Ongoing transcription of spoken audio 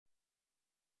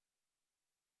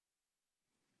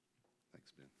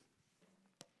Thanks,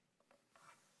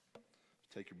 Ben.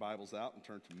 Take your Bibles out and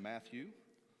turn to Matthew.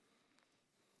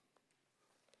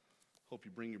 Hope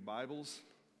you bring your Bibles.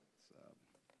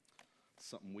 It's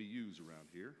something we use around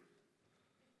here.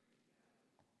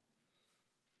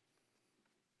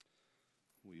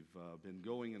 We've been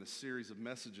going in a series of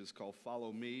messages called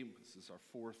Follow Me. This is our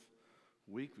fourth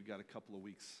week. We've got a couple of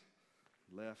weeks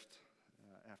left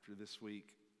after this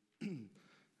week.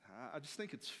 I just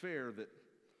think it's fair that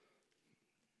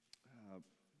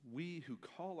we who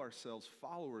call ourselves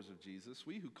followers of Jesus,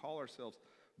 we who call ourselves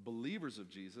believers of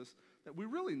Jesus, that we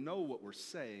really know what we're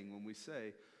saying when we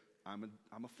say, I'm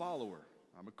a follower,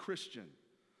 I'm a Christian.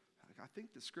 I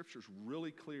think the Scripture's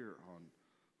really clear on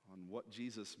what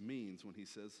Jesus means when he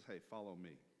says, hey, follow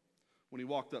me. When he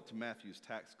walked up to Matthew's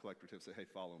tax collector and said, hey,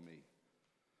 follow me.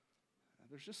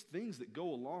 There's just things that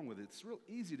go along with it. It's real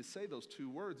easy to say those two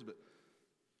words, but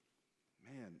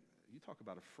man, you talk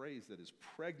about a phrase that is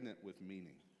pregnant with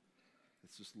meaning.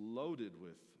 It's just loaded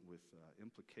with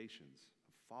implications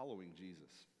of following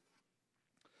Jesus.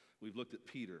 We've looked at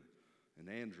Peter and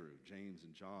Andrew, James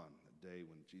and John, that day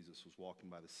when Jesus was walking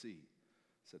by the sea,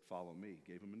 said, follow me,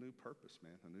 gave him a new purpose,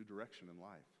 man, a new direction in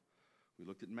life. We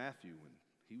looked at Matthew when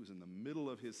he was in the middle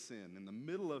of his sin, in the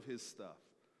middle of his stuff.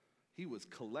 He was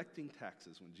collecting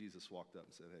taxes when Jesus walked up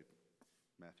and said, hey,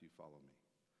 Matthew, follow me.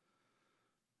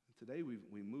 And today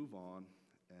we move on,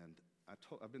 and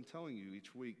I've been telling you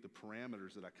each week the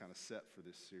parameters that I kind of set for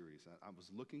this series. I was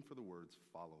looking for the words,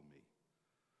 follow me.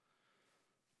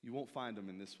 You won't find them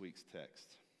in this week's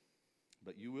text,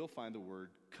 but you will find the word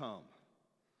come.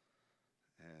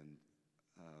 And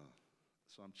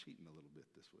so I'm cheating a little bit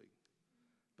this week.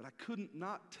 But I couldn't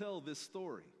not tell this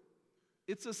story.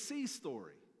 It's a sea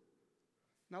story.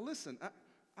 Now listen,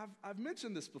 I've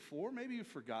mentioned this before, maybe you've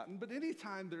forgotten, but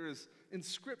anytime there is, in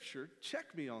Scripture,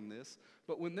 check me on this,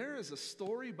 but when there is a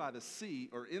story by the sea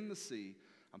or in the sea,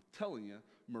 I'm telling you,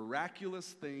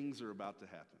 miraculous things are about to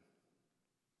happen.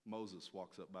 Moses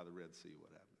walks up by the Red Sea,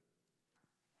 what happened?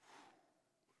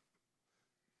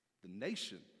 The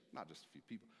nation, not just a few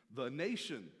people, the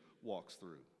nation walks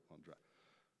through on dry.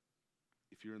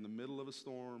 If you're in the middle of a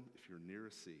storm, if you're near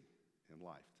a sea in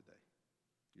life today,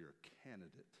 you're a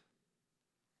candidate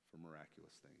for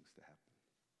miraculous things to happen.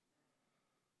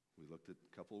 We looked at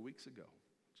a couple of weeks ago.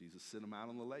 Jesus sent him out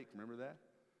on the lake. Remember that?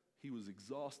 He was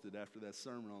exhausted after that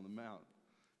sermon on the mount.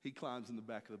 He climbs in the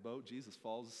back of the boat. Jesus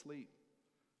falls asleep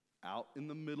out in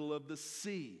the middle of the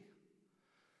sea.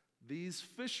 These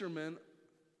fishermen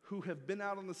who have been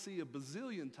out on the sea a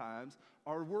bazillion times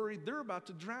are worried they're about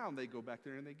to drown. They go back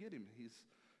there and they get him.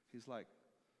 He's like,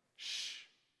 shh,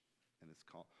 and it's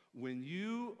calm. When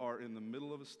you are in the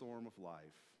middle of a storm of life,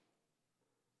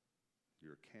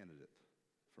 you're a candidate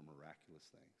for miraculous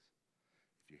things.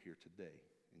 If you're here today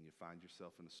and you find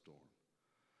yourself in a storm,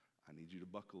 I need you to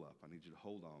buckle up. I need you to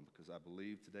hold on, because I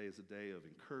believe today is a day of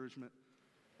encouragement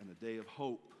and a day of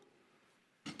hope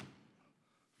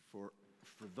for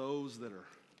those that are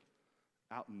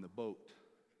out in the boat,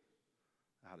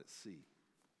 out at sea.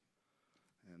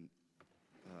 And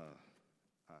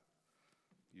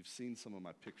you've seen some of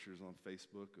my pictures on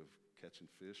Facebook of catching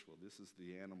fish. Well, this is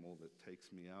the animal that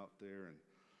takes me out there, and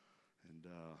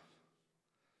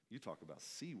you talk about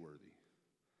seaworthy.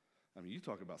 I mean, you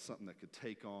talk about something that could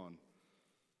take on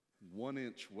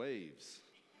 1-inch waves.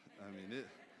 I mean,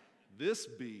 this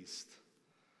beast,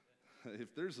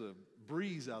 if there's a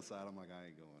breeze outside, I'm like, I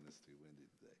ain't going, it's too windy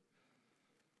today.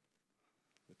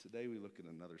 But today we look at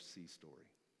another sea story.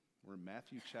 We're in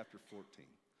Matthew chapter 14.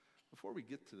 Before we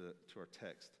get to our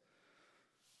text,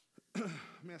 let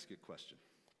me ask you a question.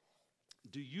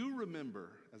 Do you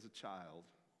remember as a child,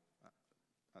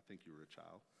 I think you were a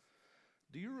child,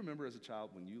 do you remember as a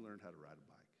child when you learned how to ride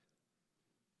a bike?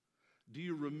 Do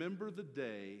you remember the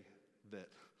day that,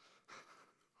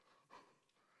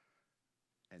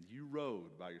 and you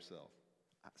rode by yourself?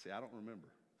 See, I don't remember.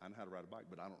 I know how to ride a bike,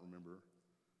 but I don't remember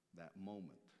that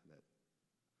moment.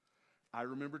 I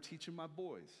remember teaching my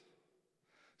boys.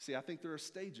 See, I think there are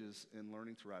stages in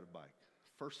learning to ride a bike.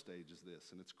 First stage is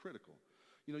this, and it's critical.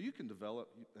 You know, you can develop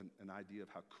an idea of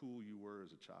how cool you were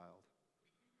as a child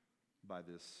by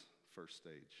this first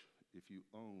stage. If you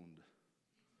owned,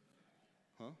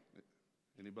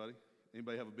 Anybody?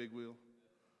 Anybody have a big wheel?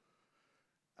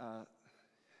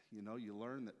 You know, you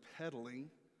learn that pedaling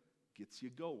gets you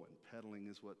going. Pedaling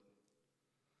is what,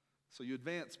 so you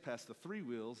advance past the 3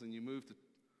 wheels and you move to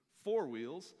 4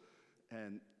 wheels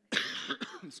and,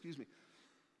 excuse me,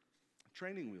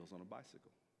 training wheels on a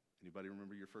bicycle. Anybody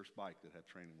remember your first bike that had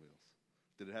training wheels?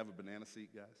 Did it have a banana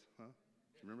seat, guys? Huh?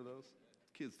 Do you remember those?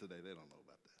 Kids today, they don't know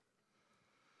about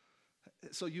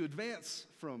So you advance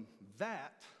from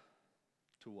that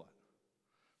to what?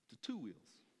 To two wheels.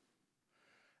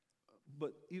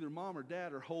 But either mom or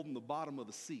dad are holding the bottom of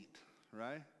the seat,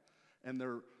 right? And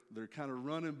they're kind of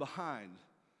running behind.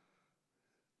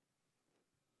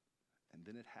 And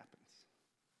then it happens.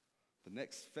 The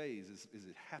next phase is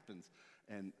it happens.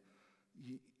 And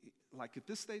like at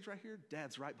this stage right here,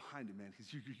 dad's right behind him, man.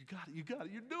 He's, you got it,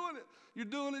 you're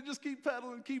doing it, just keep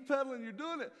pedaling, you're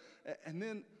doing it. And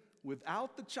then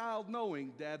without the child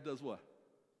knowing, dad does what?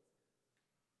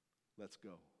 Let's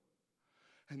go.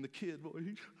 And the kid, boy,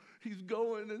 he's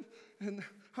going, and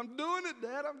I'm doing it,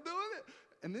 Dad, I'm doing it.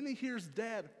 And then he hears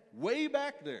Dad way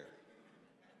back there.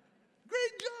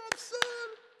 Great job, son.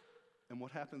 And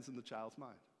what happens in the child's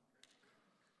mind?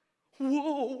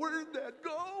 Whoa, where did that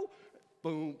go?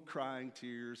 Boom, crying,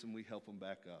 tears, and we help them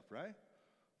back up, right?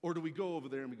 Or do we go over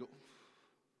there and we go,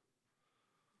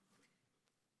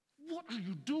 what are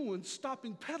you doing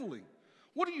stopping pedaling?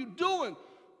 What are you doing?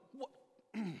 What?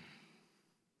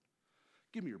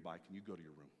 Give me your bike and you go to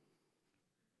your room.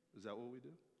 Is that what we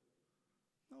do?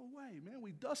 No way, man.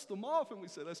 We dust them off and we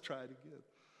say, let's try it again.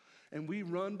 And we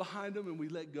run behind them and we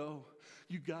let go.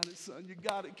 You got it, son. You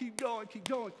got it. Keep going, keep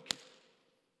going.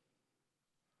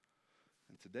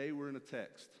 And today we're in a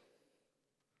text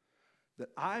that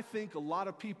I think a lot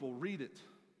of people read it.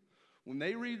 When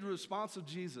they read the response of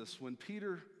Jesus, when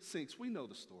Peter sinks, we know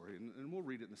the story, and we'll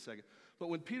read it in a second. But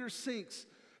when Peter sinks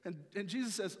and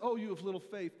Jesus says, oh, you have little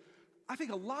faith, I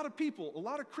think a lot of people, a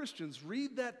lot of Christians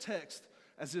read that text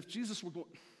as if Jesus were going,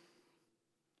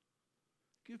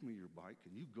 give me your bike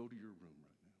and you go to your room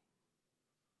right now.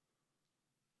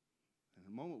 And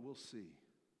in a moment we'll see.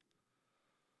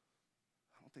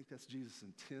 I don't think that's Jesus'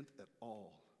 intent at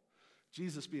all.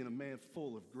 Jesus being a man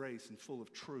full of grace and full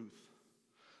of truth.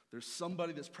 There's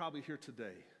somebody that's probably here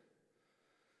today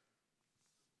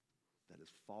that has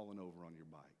fallen over on your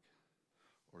bike,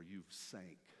 or you've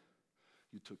sank.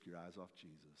 You took your eyes off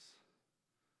Jesus,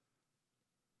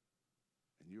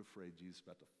 and you're afraid Jesus is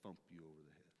about to thump you over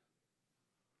the head.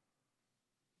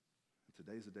 And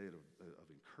today's a day of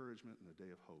encouragement and a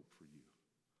day of hope for you.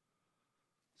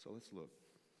 So let's look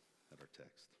at our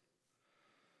text.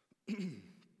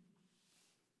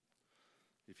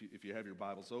 If you have your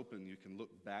Bibles open, you can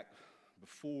look back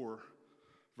before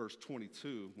verse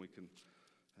 22. We can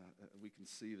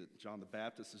see that John the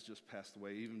Baptist has just passed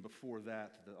away. Even before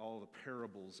that, all the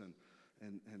parables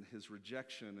and his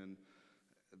rejection, and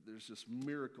there's just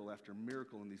miracle after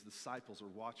miracle, and these disciples are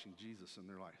watching Jesus, and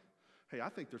they're like, hey, I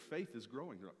think their faith is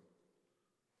growing. They're like,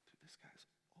 dude, this guy's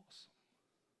awesome.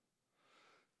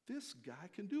 This guy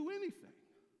can do anything.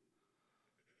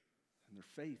 And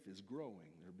their faith is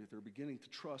growing. They're beginning to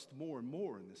trust more and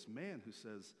more in this man who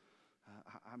says,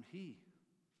 I'm he.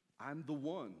 I'm the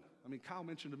one. I mean, Kyle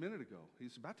mentioned a minute ago,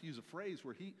 he's about to use a phrase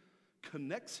where he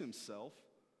connects himself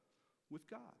with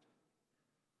God.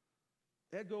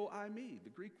 Ego I me, the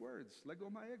Greek words, lego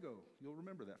my ego. You'll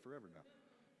remember that forever now.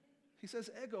 He says,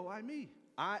 ego I me.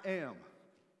 I am.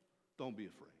 Don't be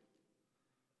afraid.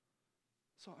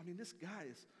 So, I mean, this guy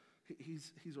is,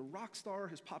 he's a rock star.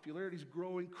 His popularity is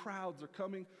growing. Crowds are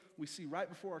coming. We see right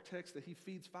before our text that he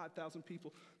feeds 5,000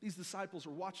 people. These disciples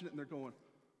are watching it and they're going,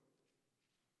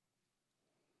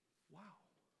 wow,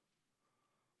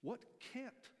 what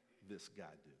can't this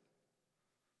guy do?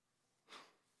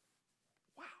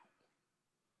 Wow.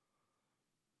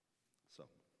 So,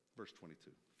 verse 22.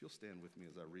 If you'll stand with me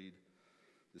as I read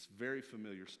this very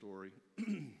familiar story.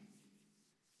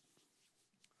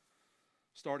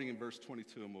 Starting in verse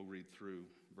 22, and we'll read through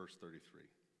verse 33.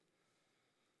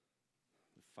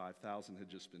 The 5,000 had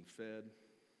just been fed.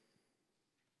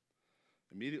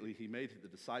 Immediately he made the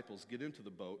disciples get into the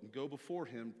boat and go before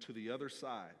him to the other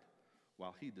side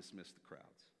while he dismissed the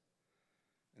crowds.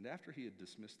 And after he had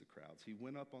dismissed the crowds, he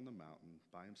went up on the mountain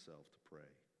by himself to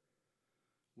pray.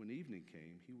 When evening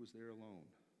came, he was there alone.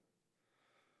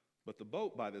 But the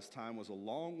boat by this time was a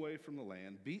long way from the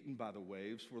land, beaten by the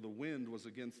waves, for the wind was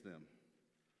against them.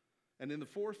 And in the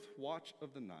fourth watch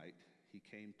of the night, he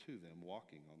came to them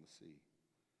walking on the sea.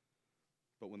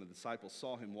 But when the disciples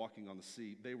saw him walking on the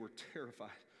sea, they were terrified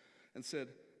and said,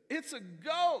 "It's a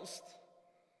ghost!"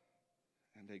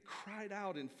 And they cried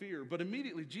out in fear. But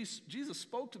immediately Jesus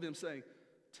spoke to them, saying,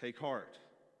 "Take heart,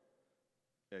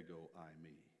 ego I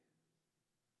me,"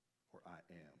 or I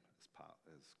am, as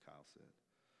Kyle said.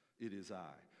 It is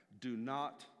I. Do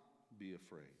not be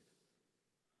afraid.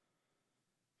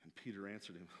 And Peter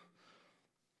answered him,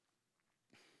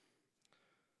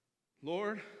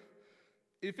 "Lord,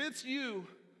 if it's you,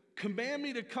 command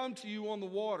me to come to you on the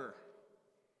water."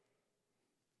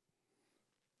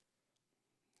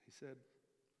 He said,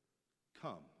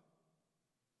 "Come."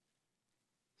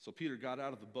 So Peter got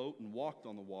out of the boat and walked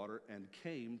on the water and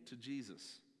came to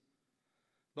Jesus.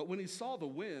 But when he saw the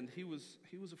wind, he was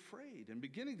afraid, and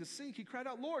beginning to sink, he cried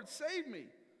out, "Lord, save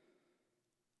me!"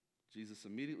 Jesus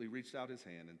immediately reached out his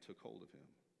hand and took hold of him,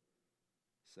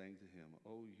 saying to him,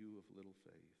 "O you of little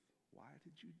faith, why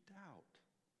did you doubt?"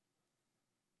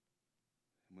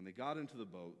 And when they got into the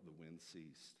boat, the wind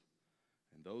ceased,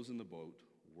 and those in the boat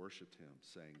worshiped him,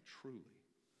 saying, "Truly,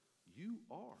 you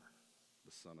are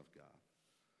the Son of God."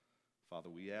 Father,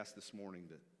 we ask this morning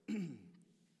that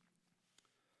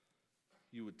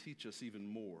you would teach us even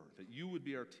more, that you would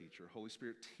be our teacher. Holy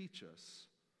Spirit, teach us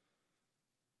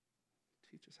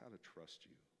how to trust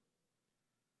you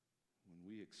when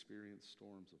we experience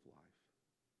storms of life.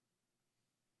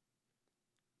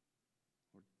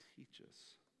 Lord, teach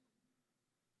us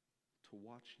to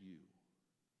watch you.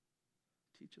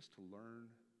 Teach us to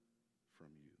learn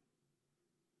from you.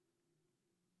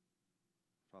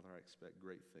 Father, I expect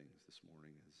great things this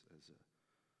morning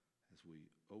as we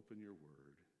open your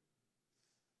word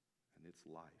and its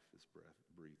life is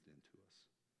breathed into us.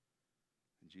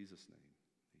 In Jesus' name,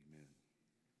 amen.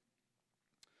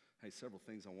 Hey, several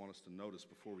things I want us to notice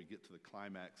before we get to the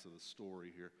climax of the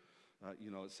story here.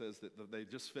 It says that they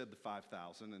just fed the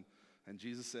 5,000, and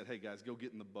Jesus said, "Hey, guys, go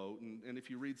get in the boat." And if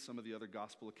you read some of the other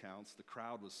gospel accounts, the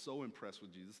crowd was so impressed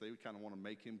with Jesus, they kind of want to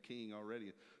make him king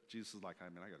already. Jesus is like, "Hey,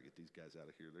 man, I got to get these guys out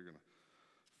of here. They're going to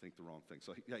think the wrong thing."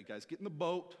 So, hey, guys, get in the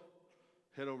boat,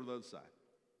 head over to the other side.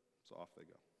 So off they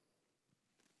go.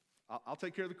 I'll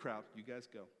take care of the crowd. You guys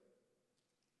go.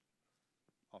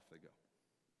 Off they go.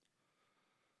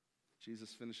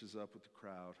 Jesus finishes up with the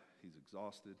crowd. He's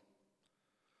exhausted.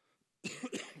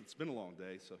 It's been a long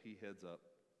day, so he heads up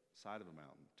side of a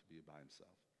mountain to be by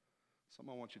himself.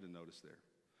 Something I want you to notice there,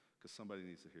 because somebody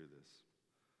needs to hear this.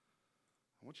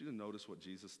 I want you to notice what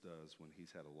Jesus does when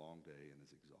he's had a long day and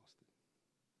is exhausted.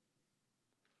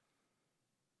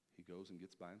 He goes and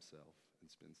gets by himself and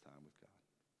spends time with God.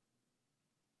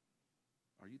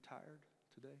 Are you tired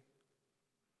today?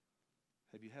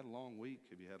 Have you had a long week?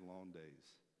 Have you had long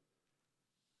days?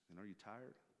 And are you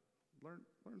tired? Learn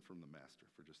from the master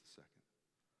for just a second.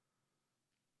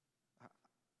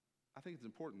 I think it's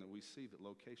important that we see that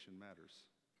location matters.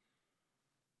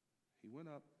 He went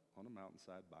up on a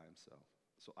mountainside by himself.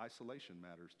 So isolation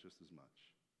matters just as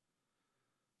much.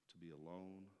 To be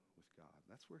alone with God.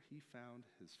 That's where he found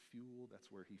his fuel.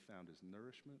 That's where he found his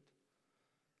nourishment.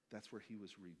 That's where he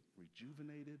was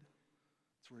rejuvenated.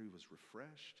 That's where he was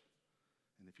refreshed.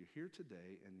 And if you're here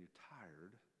today and you're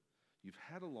tired, you've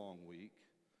had a long week,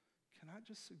 can I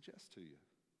just suggest to you,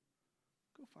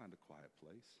 go find a quiet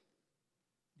place.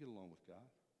 Get alone with God.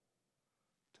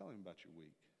 Tell him about your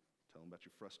week. Tell him about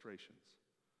your frustrations.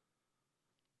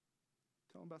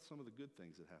 Tell him about some of the good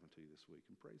things that happened to you this week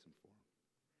and praise him for them.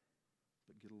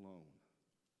 But get alone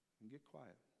and get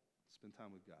quiet. Spend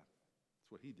time with God.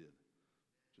 That's what he did.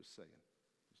 Just saying.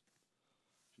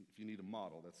 If you need a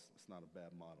model, that's not a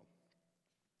bad model.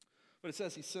 But it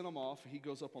says he sent them off. He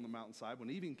goes up on the mountainside. When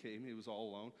evening came, he was all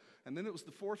alone. And then it was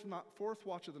the fourth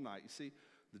watch of the night. You see,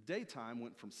 the daytime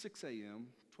went from 6 a.m.,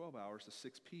 12 hours, to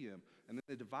 6 p.m. And then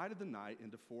they divided the night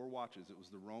into 4 watches. It was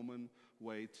the Roman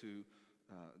way to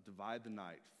divide the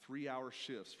night. 3-hour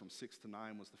shifts. From 6 to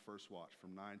 9 was the first watch.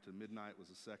 From 9 to midnight was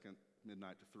the second.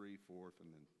 Midnight to 3, fourth.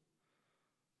 And then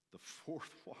the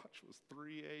fourth watch was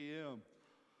 3 a.m.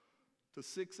 to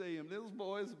 6 a.m. Those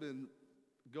boys have been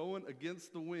going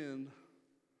against the wind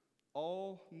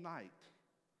all night.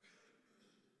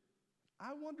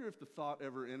 I wonder if the thought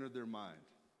ever entered their mind,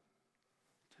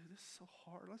 dude, this is so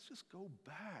hard. Let's just go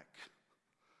back.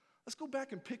 Let's go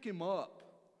back and pick him up.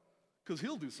 Because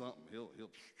he'll do something. He'll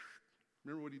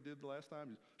remember what he did the last time?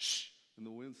 He shh, and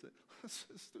the wind said,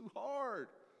 it's too hard.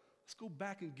 Let's go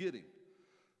back and get him.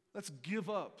 Let's give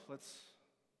up.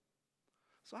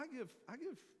 So I give,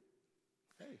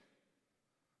 hey,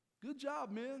 good job,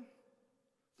 men.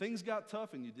 Things got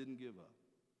tough and you didn't give up.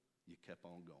 You kept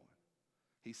on going.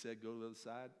 He said, go to the other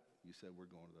side. You said, we're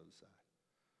going to the other side.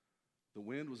 The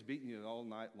wind was beating you all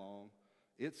night long.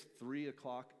 It's 3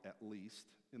 o'clock at least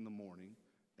in the morning,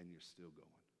 and you're still going.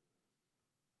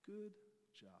 Good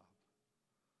job.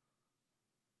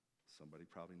 Somebody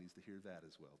probably needs to hear that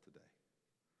as well today.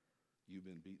 You've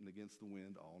been beaten against the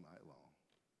wind all night long.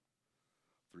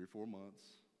 3 or 4 months.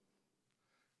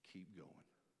 Keep going.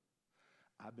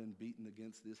 I've been beaten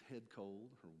against this head cold,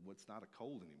 or what's not a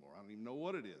cold anymore. I don't even know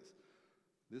what it is.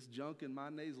 This junk in my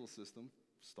nasal system,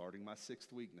 starting my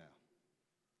 6th week now.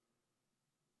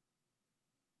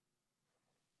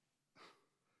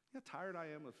 You know how tired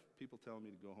I am of people telling me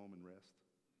to go home and rest?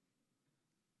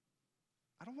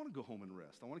 I don't want to go home and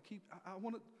rest. I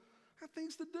got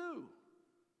things to do.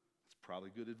 It's probably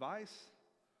good advice,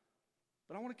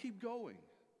 but I want to keep going.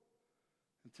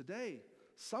 And today,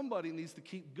 somebody needs to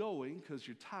keep going because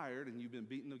you're tired and you've been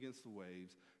beaten against the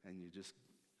waves and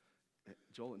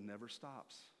Joel, it never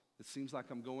stops. It seems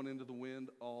like I'm going into the wind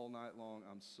all night long.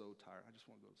 I'm so tired. I just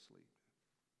want to go to sleep.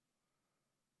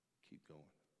 Keep going.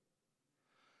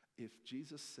 If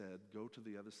Jesus said, go to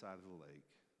the other side of the lake,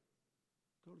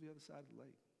 go to the other side of the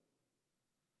lake.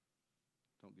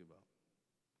 Don't give up.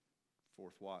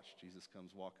 Fourth watch, Jesus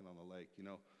comes walking on the lake. You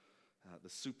know, the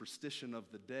superstition of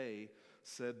the day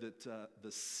said that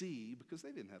the sea, because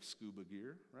they didn't have scuba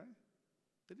gear, right?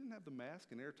 They didn't have the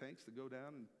mask and air tanks to go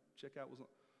down and check out.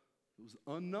 It was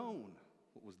unknown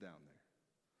what was down there.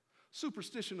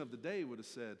 Superstition of the day would have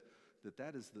said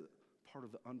that is the part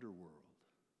of the underworld.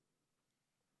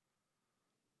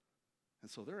 And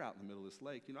so they're out in the middle of this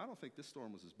lake. You know, I don't think this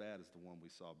storm was as bad as the one we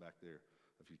saw back there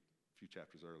a few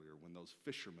chapters earlier when those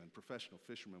fishermen, professional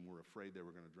fishermen, were afraid they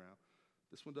were going to drown.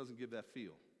 This one doesn't give that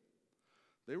feel.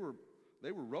 They were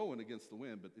rowing against the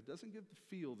wind, but it doesn't give the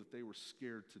feel that they were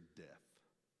scared to death.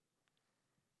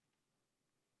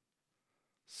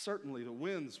 Certainly the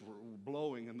winds were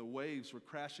blowing and the waves were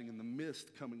crashing and the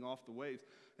mist coming off the waves.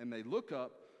 And they look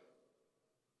up.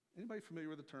 Anybody familiar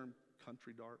with the term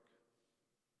country dark?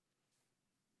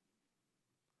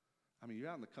 I mean, you're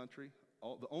out in the country.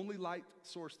 The only light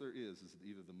source there is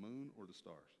either the moon or the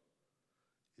stars.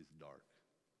 It's dark.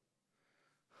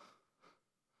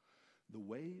 The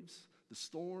waves, the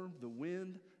storm, the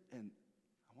wind, and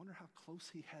I wonder how close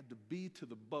he had to be to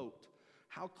the boat.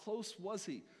 How close was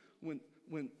he when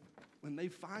they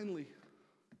finally...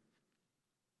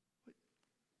 Wait,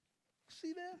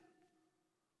 see that?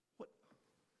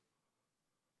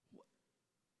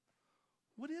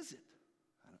 What is it?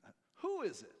 Who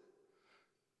is it?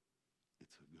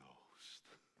 It's a ghost.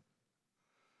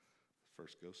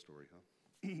 First ghost story, huh?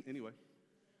 Anyway.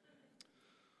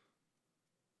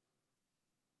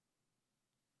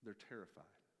 They're terrified.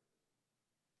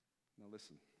 Now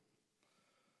listen.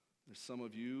 There's some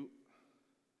of you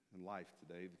in life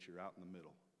today that you're out in the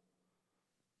middle.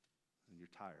 And you're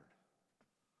tired.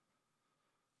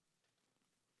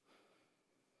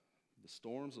 The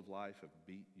storms of life have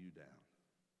beat you down.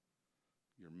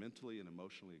 You're mentally and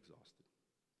emotionally exhausted.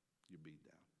 You're beat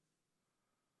down.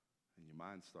 And your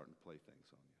mind's starting to play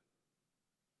things on you.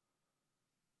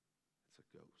 It's a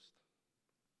ghost.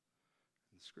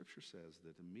 And the scripture says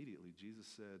that immediately Jesus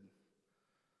said,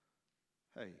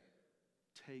 hey,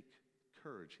 take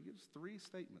courage. He gives 3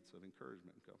 statements of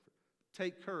encouragement and comfort.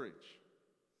 Take courage.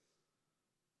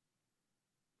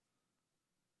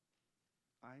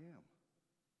 I am.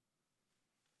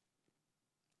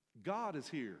 God is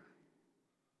here.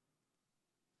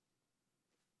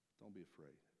 Don't be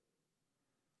afraid.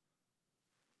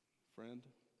 Friend,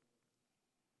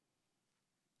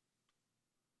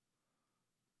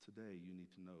 today you need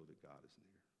to know that God is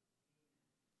near.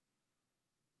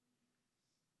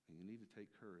 And you need to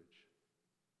take courage.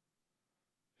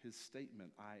 His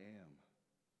statement, I am.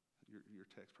 Your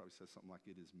text probably says something like,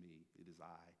 it is me, it is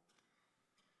I.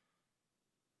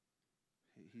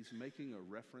 He's making a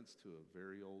reference to a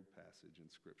very old passage in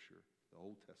Scripture, the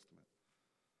Old Testament.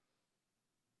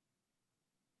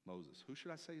 Moses, who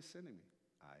should I say is sending me?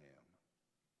 I am.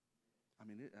 I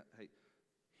mean, hey,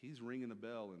 he's ringing a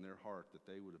bell in their heart that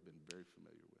they would have been very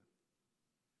familiar with.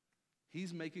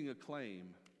 He's making a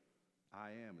claim, I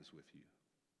am is with you.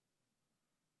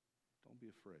 Don't be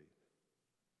afraid.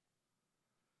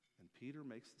 And Peter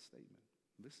makes the statement.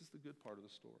 This is the good part of the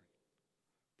story.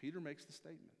 Peter makes the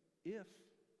statement, if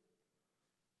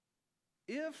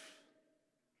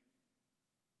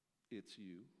it's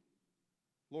you,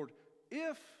 Lord,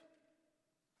 if,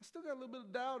 I still got a little bit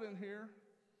of doubt in here.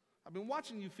 I've been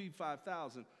watching you feed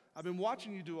 5,000. I've been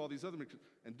watching you do all these other miracles.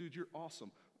 And dude, you're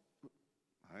awesome.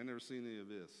 I ain't never seen any of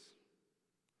this.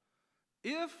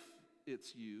 If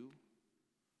it's you,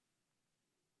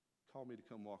 call me to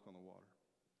come walk on the water.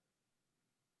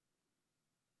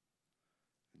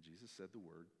 And Jesus said the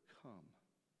word, come.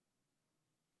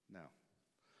 Now,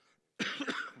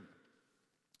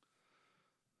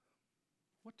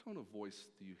 what tone of voice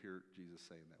do you hear Jesus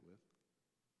saying that with?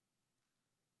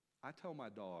 I tell my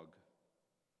dog,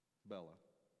 Bella,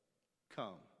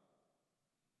 come.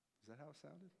 Is that how it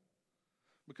sounded?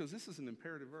 Because this is an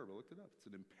imperative verb. I looked it up. It's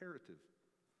an imperative.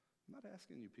 I'm not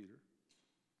asking you, Peter.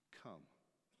 Come.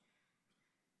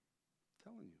 I'm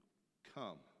telling you,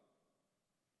 come.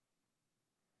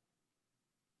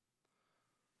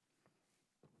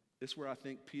 This is where I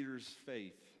think Peter's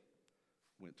faith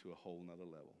went to a whole nother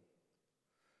level.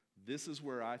 This is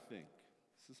where I think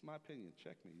This is my opinion.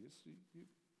 Check me. You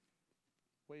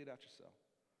weigh it out yourself.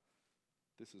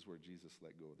 This is where Jesus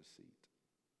let go of the seat.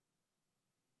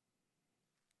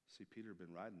 See, Peter had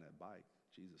been riding that bike,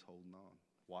 Jesus holding on,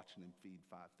 watching him feed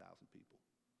 5,000 people.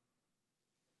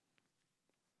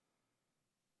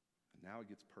 And now it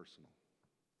gets personal.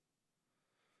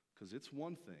 Because it's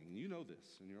one thing, and you know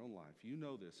this in your own life, you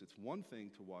know this, it's one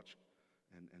thing to watch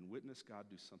and witness God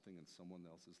do something in someone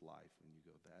else's life, and you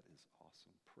go, that is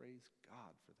awesome. Praise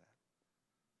God for that.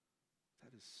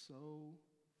 That is so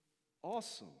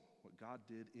awesome what God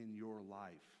did in your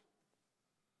life.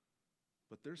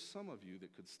 But there's some of you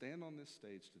that could stand on this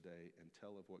stage today and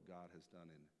tell of what God has done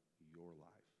in your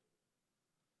life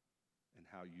and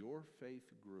how your faith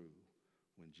grew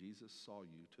when Jesus saw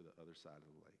you to the other side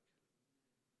of the lake.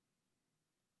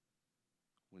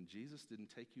 When Jesus didn't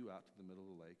take you out to the middle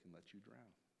of the lake and let you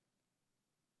drown.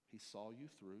 He saw you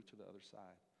through to the other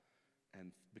side.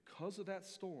 And because of that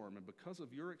storm and because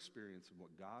of your experience of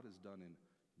what God has done in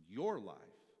your life,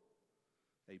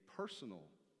 a personal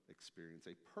experience,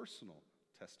 a personal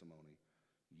testimony,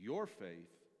 your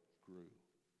faith grew.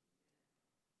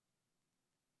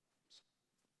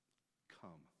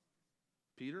 Come.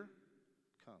 Peter,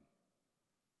 come.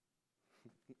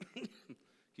 Can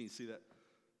you see that?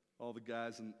 All the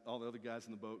other guys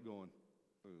in the boat going,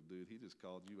 oh, dude, he just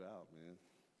called you out, man.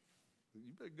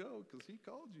 You better go because he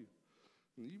called you.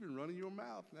 And you've been running your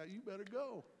mouth. Now you better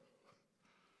go.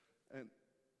 And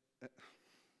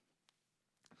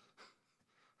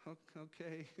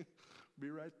okay, be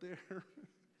right there.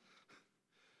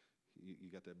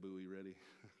 You got that buoy ready?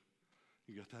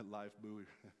 You got that life buoy?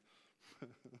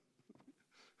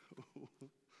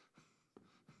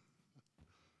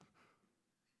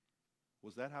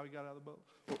 Was that how he got out of the boat?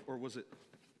 Or was it,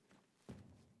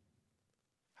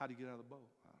 how did he get out of the boat?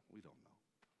 We don't know.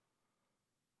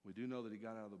 We do know that he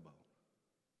got out of the boat.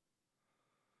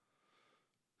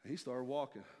 And he started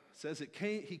walking. It says he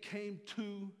came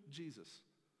to Jesus.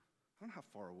 I don't know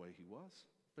how far away he was,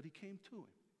 but he came to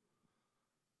him.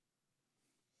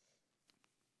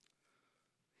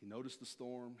 He noticed the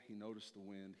storm, he noticed the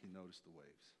wind, he noticed the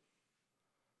waves.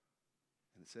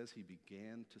 And it says he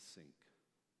began to sink.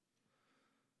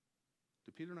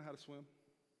 Did Peter know how to swim?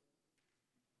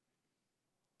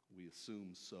 We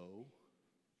assume so.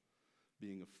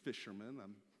 Being a fisherman,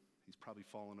 he's probably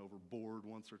fallen overboard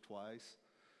once or twice.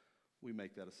 We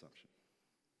make that assumption.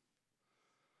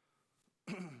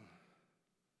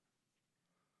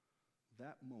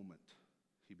 That moment,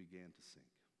 he began to sink.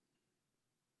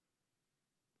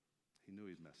 He knew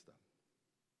he'd messed up.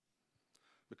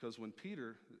 Because when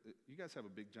Peter, you guys have a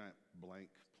big giant blank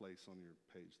place on your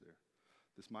page there.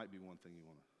 This might be one thing you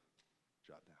want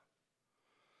to jot down.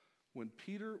 When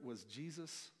Peter was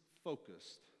Jesus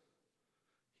focused,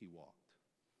 he walked.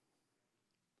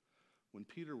 When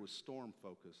Peter was storm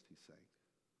focused, he sank.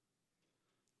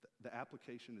 The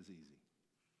application is easy.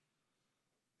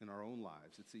 In our own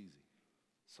lives, it's easy.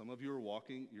 Some of you are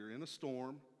walking, you're in a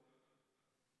storm,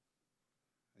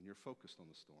 and you're focused on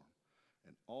the storm.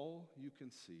 And all you can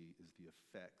see is the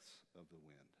effects of the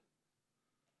wind.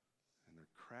 And they're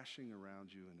crashing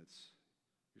around you, and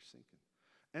you're sinking.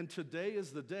 And today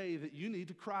is the day that you need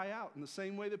to cry out in the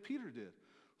same way that Peter did.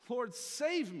 Lord,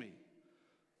 save me.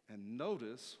 And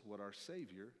notice what our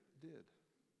Savior did.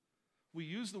 We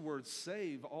use the word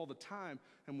save all the time,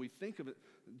 and we think of it,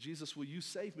 Jesus, will you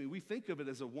save me? We think of it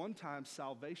as a one-time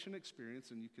salvation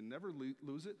experience, and you can never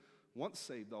lose it. Once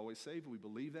saved, always saved. We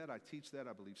believe that. I teach that.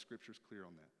 I believe Scripture's clear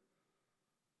on that.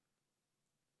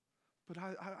 But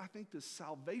I think this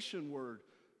salvation word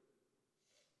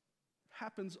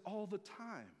happens all the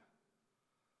time.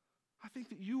 I think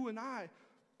that you and I,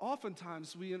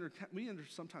 oftentimes we enter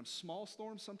sometimes small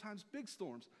storms, sometimes big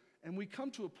storms, and we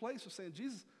come to a place of saying,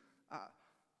 Jesus,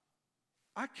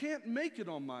 I can't make it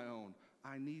on my own.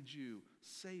 I need you.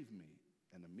 Save me.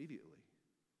 And immediately,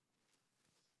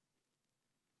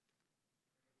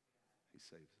 he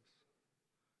saves us.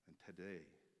 And today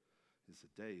is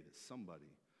the day that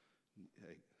somebody,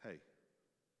 hey,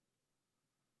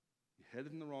 you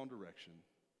headed in the wrong direction,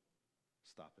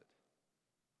 stop it.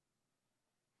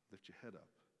 Lift your head up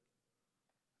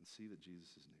and see that Jesus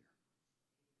is near.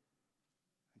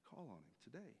 And call on him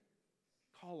today.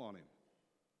 Call on him.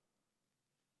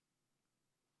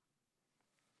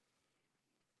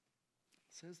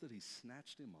 It says that he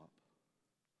snatched him up.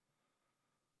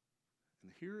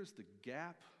 And here is the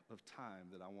gap of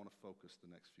time that I want to focus the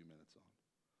next few minutes on.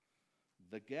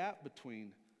 The gap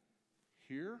between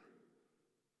here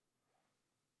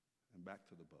and back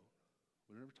to the boat.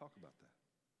 We never talk about that.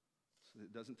 So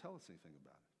it doesn't tell us anything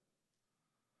about it.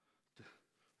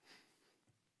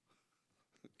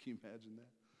 Can you imagine that?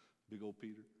 Big old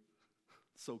Peter,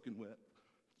 soaking wet.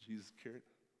 Jesus carried.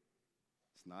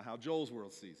 It's not how Joel's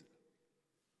world sees it.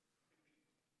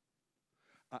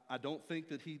 I don't think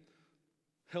that he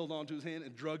held onto his hand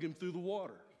and drug him through the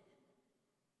water.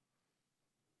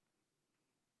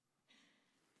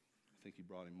 I think he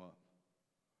brought him up.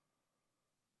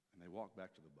 And they walked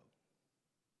back to the boat.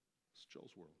 It's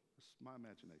Joel's world. It's my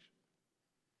imagination.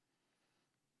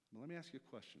 Now, let me ask you a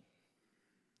question.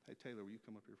 Hey, Taylor, will you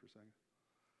come up here for a second?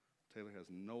 Taylor has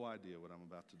no idea what I'm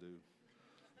about to do.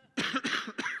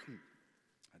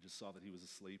 I just saw that he was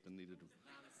asleep and needed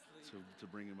to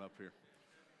bring him up here.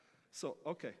 So,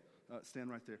 okay, stand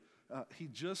right there. He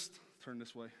just, turn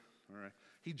this way, all right.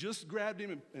 He just grabbed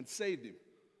him and saved him.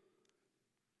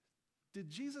 Did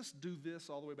Jesus do this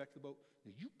all the way back to the boat?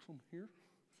 Now you come here.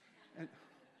 And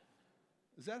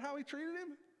is that how he treated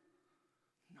him?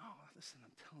 No, listen,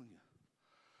 I'm telling you.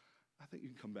 I think you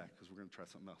can come back because we're going to try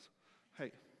something else.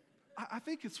 Hey, I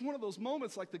think it's one of those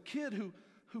moments like the kid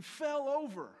who fell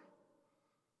over.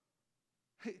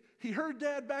 He heard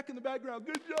Dad back in the background,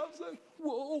 good job, son.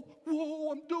 Whoa,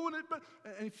 I'm doing it.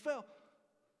 And he fell.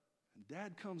 And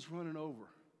Dad comes running over.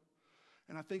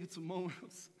 And I think it's a moment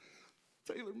of,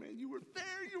 Taylor, man, you were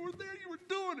there, you were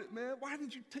doing it, man. Why'd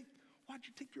you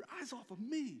take your eyes off of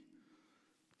me?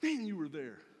 Man, you were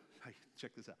there. Hey,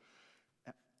 check this out.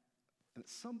 And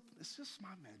it's just my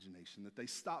imagination that they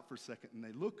stop for a second and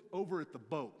they look over at the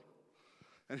boat.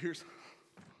 And here's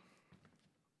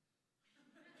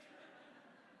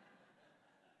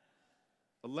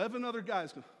 11 other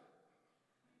guys go.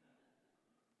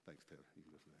 Thanks, Taylor. You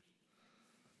can go for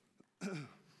that.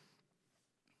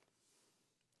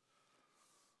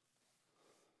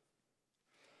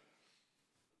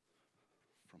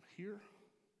 From here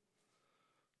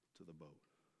to the boat.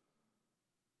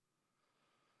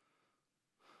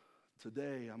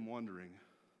 Today, I'm wondering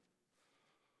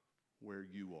where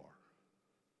you are.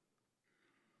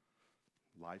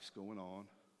 Life's going on.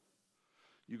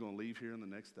 You're going to leave here in the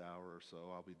next hour or so.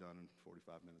 I'll be done in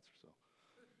 45 minutes or so.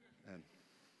 And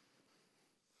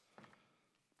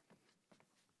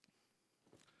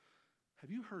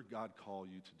have you heard God call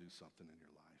you to do something in your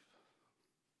life?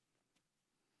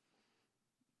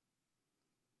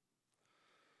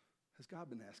 Has God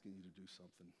been asking you to do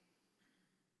something?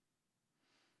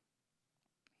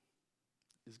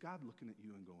 Is God looking at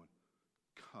you and going,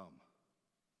 come?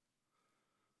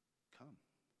 Come.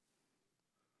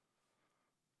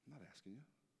 I'm not asking you.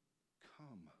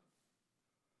 Come.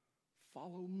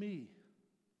 Follow me.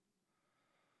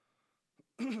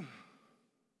 Do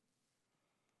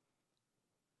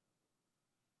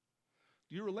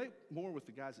you relate more with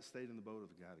the guys that stayed in the boat or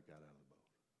the guy that got out of the boat?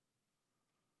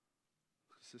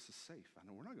 Because this is safe. I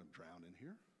know we're not going to drown in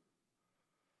here.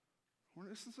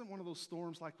 This isn't one of those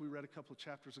storms like we read a couple of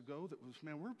chapters ago that was,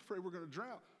 man, we're afraid we're going to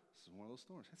drown. This is one of those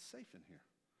storms. It's safe in here.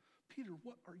 Peter,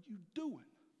 what are you doing?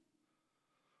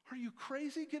 Are you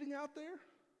crazy getting out there?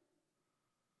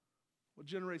 What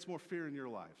generates more fear in your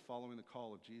life? Following the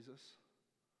call of Jesus?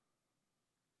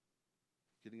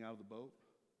 Getting out of the boat?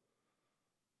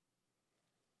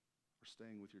 Or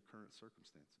staying with your current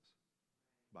circumstances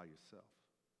by yourself?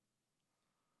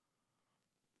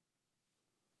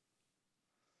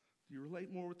 Do you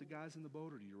relate more with the guys in the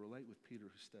boat, or do you relate with Peter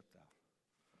who stepped out?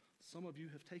 Some of you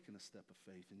have taken a step of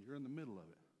faith, and you're in the middle of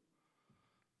it.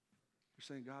 You're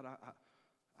saying, God,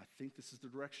 I think this is the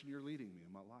direction you're leading me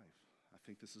in my life. I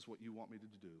think this is what you want me to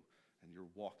do. And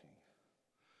you're walking.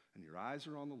 And your eyes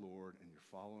are on the Lord, and you're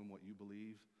following what you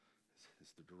believe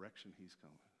is the direction he's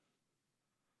going.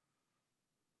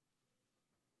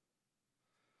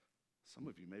 Some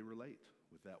of you may relate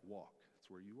with that walk. That's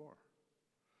where you are.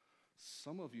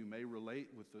 Some of you may relate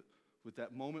with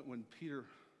that moment when Peter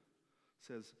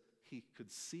says he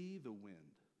could see the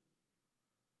wind.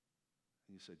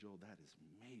 And you say, Joel, that is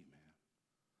me, man.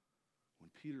 When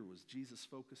Peter was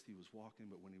Jesus-focused, he was walking,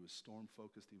 but when he was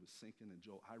storm-focused, he was sinking. And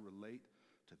Joel, I relate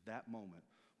to that moment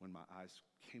when my eyes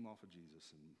came off of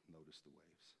Jesus and noticed the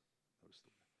waves. That's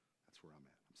where I'm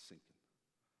at. I'm sinking.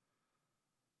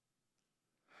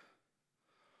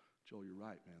 Joel, you're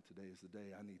right, man. Today is the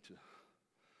day I need to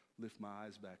lift my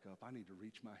eyes back up. I need to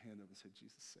reach my hand up and say,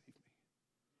 Jesus, save me.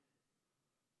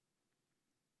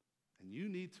 And you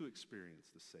need to experience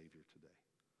the Savior today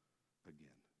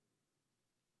again.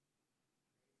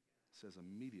 It says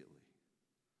immediately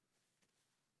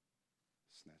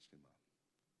snatched him up.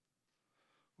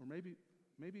 Or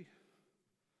maybe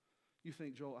you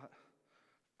think, Joel,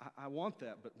 I want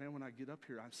that, but man, when I get up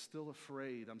here, I'm still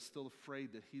afraid. I'm still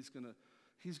afraid that he's going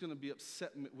to be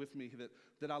upset with me,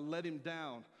 that I let him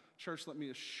down. Church, let me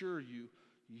assure you,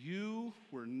 you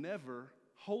were never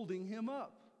holding him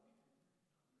up.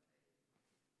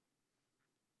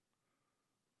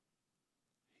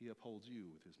 He upholds you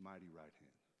with his mighty right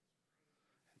hand.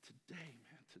 And today,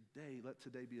 man, let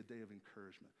today be a day of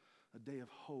encouragement, a day of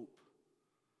hope.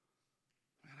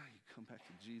 Man, I need to come back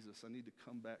to Jesus. I need to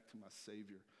come back to my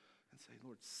Savior and say,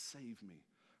 Lord, save me.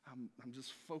 I'm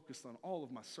just focused on all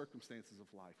of my circumstances of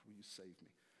life. Will you save me?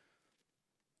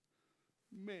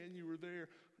 Man, you were there.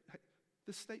 Hey,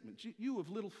 this statement, you of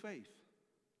little faith.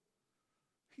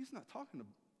 He's not talking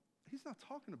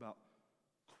about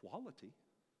quality.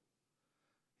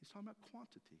 He's talking about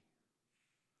quantity.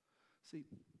 See,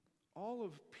 all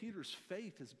of Peter's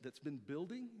faith that's been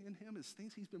building in him is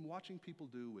things he's been watching people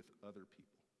do with other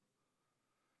people.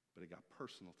 But it got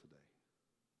personal today.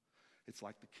 It's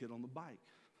like the kid on the bike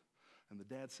and the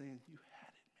dad saying, you had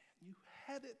it, man, you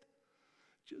had it.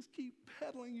 Just keep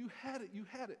pedaling, you had it.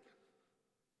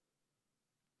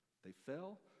 They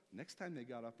fell. Next time they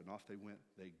got up and off they went,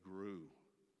 they grew.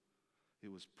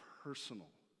 It was personal.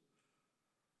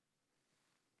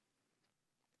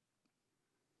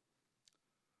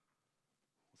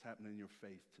 What's happening in your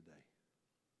faith today?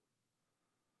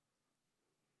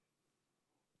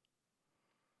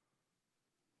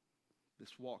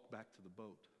 This walk back to the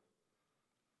boat,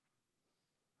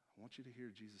 I want you to hear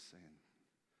Jesus saying,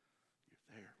 you're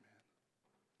there, man.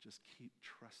 Just keep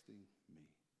trusting me.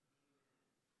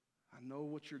 I know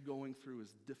what you're going through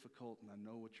is difficult, and I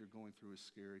know what you're going through is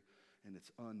scary, and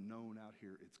it's unknown out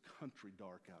here. It's country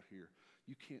dark out here.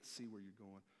 You can't see where you're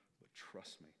going, but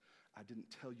trust me. I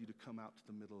didn't tell you to come out to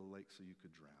the middle of the lake so you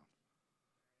could drown.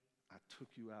 I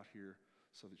took you out here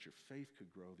so that your faith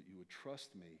could grow, that you would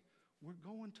trust me. We're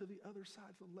going to the other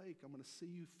side of the lake. I'm going to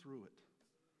see you through it.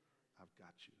 I've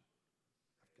got you.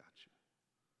 I've got you.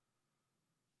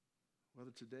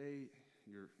 Whether today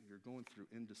you're going through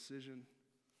indecision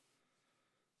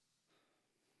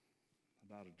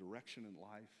about a direction in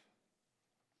life,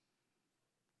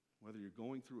 whether you're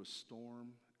going through a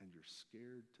storm and you're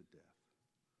scared to death,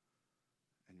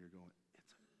 and you're going,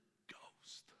 it's a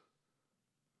ghost.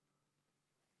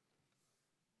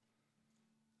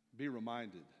 Be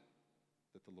reminded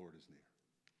that the Lord is near.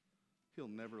 He'll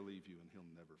never leave you and he'll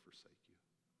never forsake you.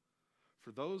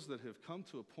 For those that have come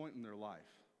to a point in their life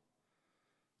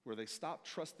where they stop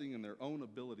trusting in their own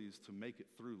abilities to make it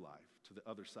through life to the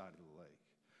other side of the lake,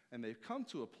 and they've come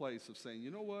to a place of saying,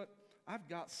 you know what? I've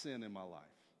got sin in my life.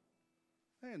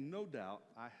 And no doubt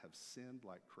I have sinned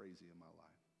like crazy in my life.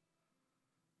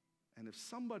 And if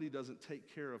somebody doesn't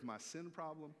take care of my sin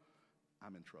problem,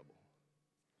 I'm in trouble.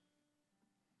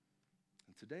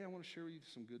 And today I want to share with you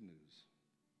some good news.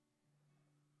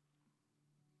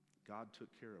 God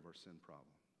took care of our sin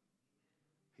problem.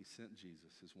 He sent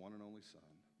Jesus, his one and only Son,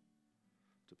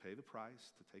 to pay the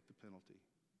price, to take the penalty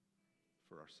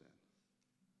for our sin.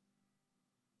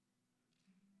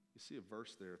 You see a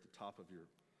verse there at the top of your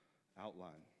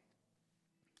outline.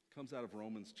 It comes out of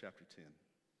Romans chapter 10. It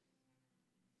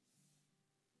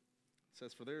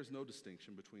says, for there is no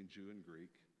distinction between Jew and Greek.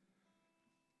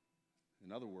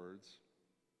 In other words,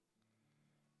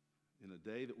 in a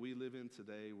day that we live in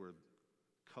today where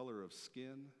color of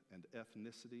skin and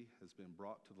ethnicity has been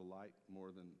brought to the light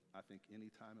more than I think any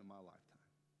time in my lifetime,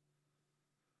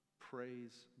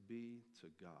 praise be to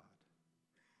God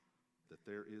that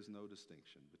there is no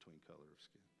distinction between color of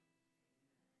skin.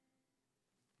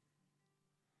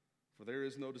 For there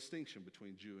is no distinction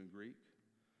between Jew and Greek.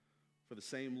 For the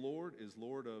same Lord is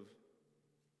Lord of,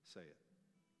 say it,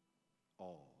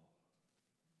 all.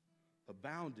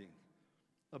 Abounding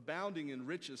in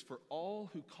riches for all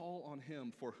who call on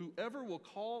him. For whoever will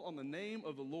call on the name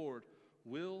of the Lord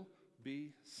will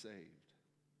be saved.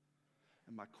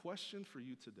 And my question for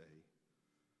you today,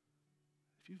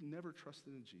 if you've never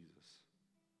trusted in Jesus,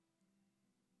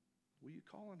 will you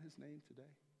call on his name today?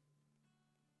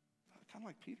 Kind of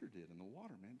like Peter did in the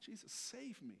water, man. Jesus,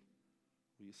 save me.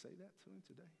 Will you say that to him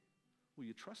today? Will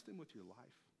you trust him with your life?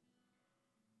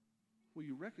 Will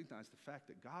you recognize the fact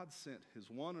that God sent his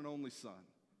one and only Son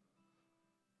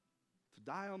to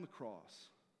die on the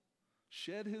cross,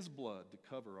 shed his blood to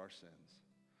cover our sins,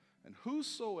 and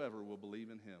whosoever will believe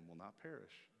in him will not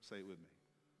perish, say it with me,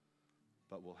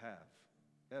 but will have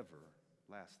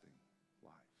everlasting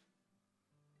life.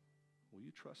 Will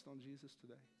you trust on Jesus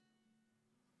today?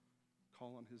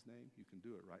 Call on his name. You can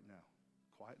do it right now.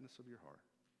 Quietness of your heart.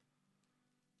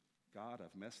 God,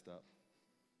 I've messed up.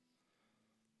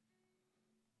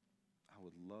 I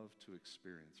would love to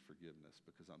experience forgiveness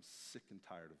because I'm sick and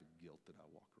tired of the guilt that I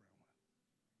walk around with.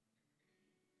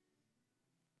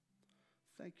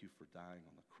 Thank you for dying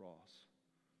on the cross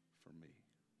for me.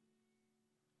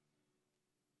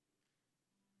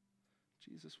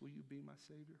 Jesus, will you be my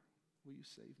Savior? Will you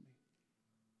save me?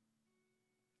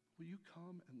 Will you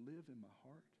come and live in my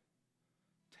heart?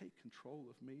 Take control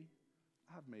of me.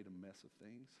 I've made a mess of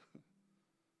things.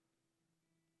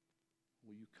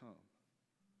 Will you come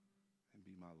and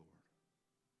be my Lord?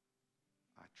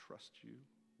 I trust you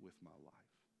with my life.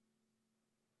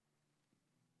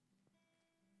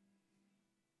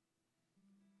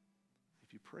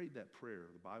 If you prayed that prayer,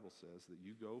 the Bible says that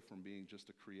you go from being just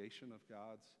a creation of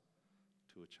God's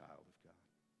to a child of God.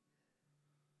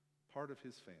 Part of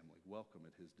his family, welcome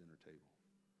at his dinner table.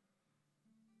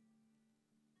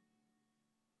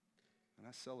 And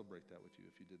I celebrate that with you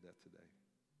if you did that today.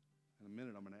 In a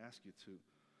minute, I'm going to ask you to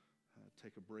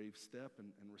take a brave step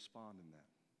and respond in that.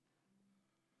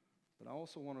 But I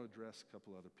also want to address a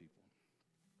couple other people.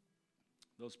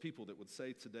 Those people that would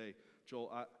say today,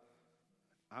 Joel,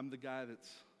 I'm the guy that's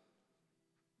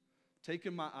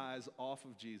taken my eyes off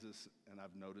of Jesus, and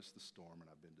I've noticed the storm, and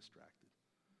I've been distracted.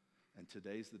 And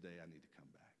today's the day I need to come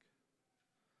back.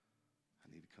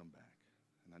 I need to come back,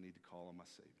 and I need to call on my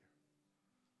Savior.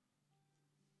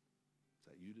 Is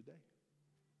that you today?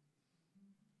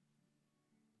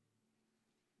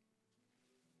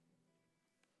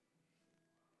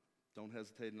 Don't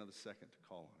hesitate another second to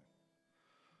call on him.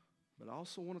 But I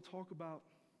also want to talk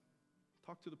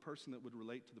to the person that would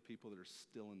relate to the people that are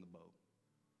still in the boat.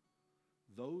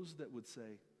 Those that would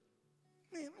say,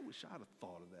 man, I wish I'd have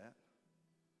thought of that.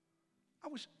 I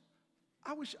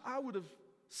wish I would have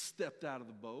stepped out of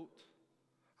the boat.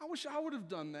 I wish I would have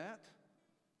done that.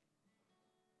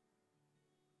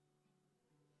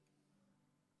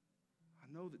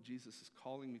 I know that Jesus is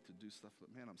calling me to do stuff,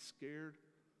 but man, I'm scared.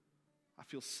 I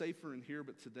feel safer in here,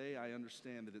 but today I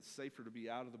understand that it's safer to be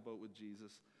out of the boat with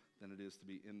Jesus than it is to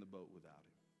be in the boat without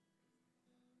him.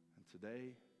 And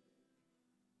today,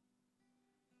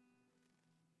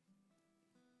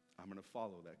 I'm going to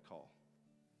follow that call.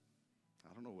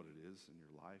 I don't know what it is in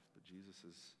your life, but Jesus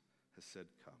has said,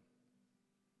 come,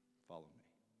 follow me.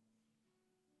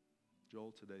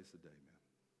 Joel, today's the day, man.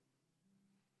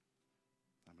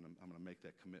 I'm going to make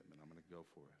that commitment. I'm going to go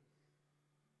for it.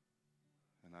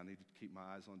 And I need to keep my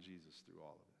eyes on Jesus through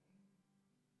all of it.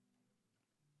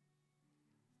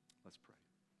 Let's pray.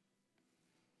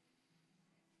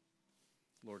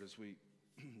 Lord, as we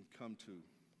come to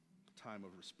a time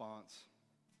of response,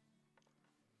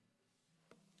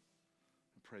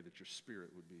 I pray that your Spirit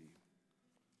would be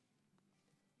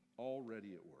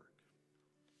already at work.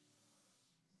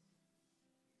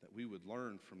 That we would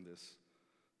learn from this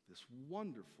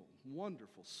wonderful,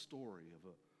 wonderful story of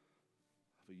a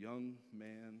young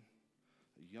man,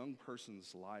 a young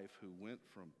person's life who went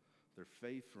from their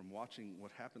faith, from watching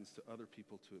what happens to other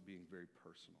people, to it being very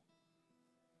personal.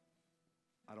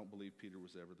 I don't believe Peter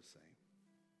was ever the same.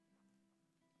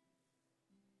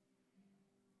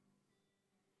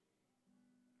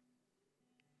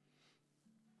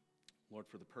 Lord,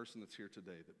 for the person that's here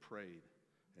today that prayed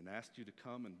and asked you to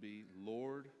come and be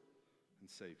Lord and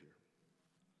Savior,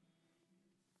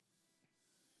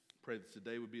 pray that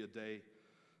today would be a day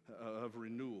of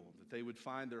renewal, that they would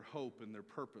find their hope and their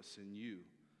purpose in you,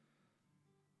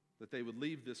 that they would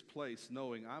leave this place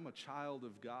knowing I'm a child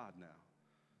of God now.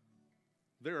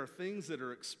 There are things that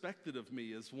are expected of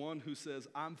me as one who says,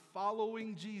 I'm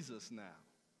following Jesus now.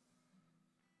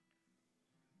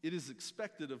 It is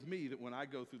expected of me that when I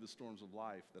go through the storms of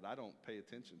life, that I don't pay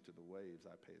attention to the waves,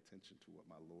 I pay attention to what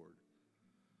my Lord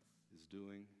is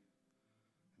doing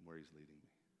and where he's leading me.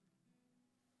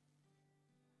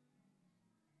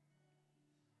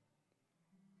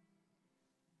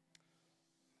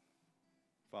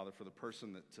 Father, for the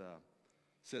person that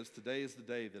says today is the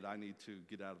day that I need to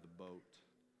get out of the boat,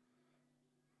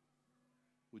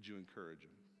 would you encourage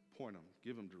them, point them,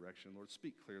 give them direction? Lord,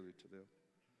 speak clearly to them.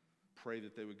 Pray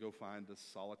that they would go find a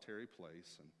solitary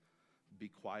place and be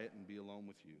quiet and be alone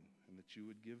with you, and that you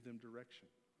would give them direction.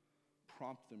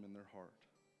 Prompt them in their heart.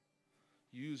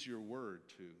 Use your word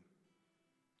to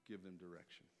give them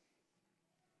direction.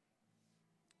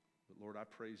 But Lord, I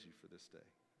praise you for this day.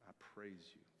 I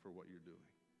praise you for what you're doing.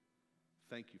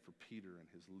 Thank you for Peter and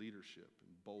his leadership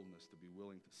and boldness to be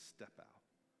willing to step out.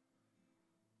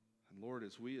 And Lord,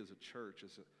 as we as a church,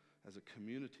 as a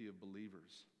community of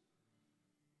believers,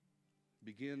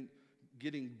 begin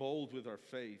getting bold with our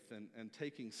faith and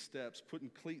taking steps, putting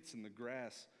cleats in the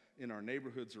grass in our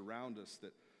neighborhoods around us,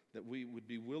 that we would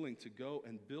be willing to go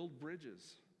and build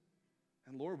bridges.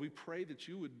 And Lord, we pray that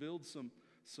you would build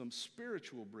some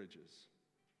spiritual bridges.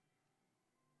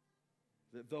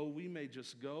 That though we may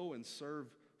just go and serve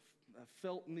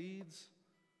felt needs,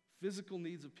 physical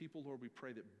needs of people, Lord, we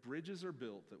pray that bridges are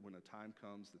built, that when a time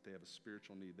comes that they have a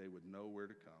spiritual need, they would know where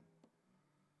to come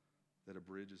that a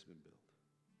bridge has been built.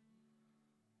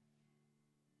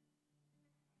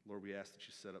 Lord, we ask that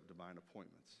you set up divine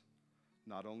appointments,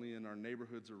 not only in our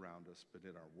neighborhoods around us, but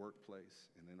in our workplace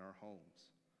and in our homes.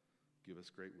 Give us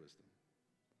great wisdom.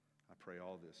 I pray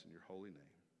all this in your holy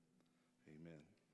name. Amen.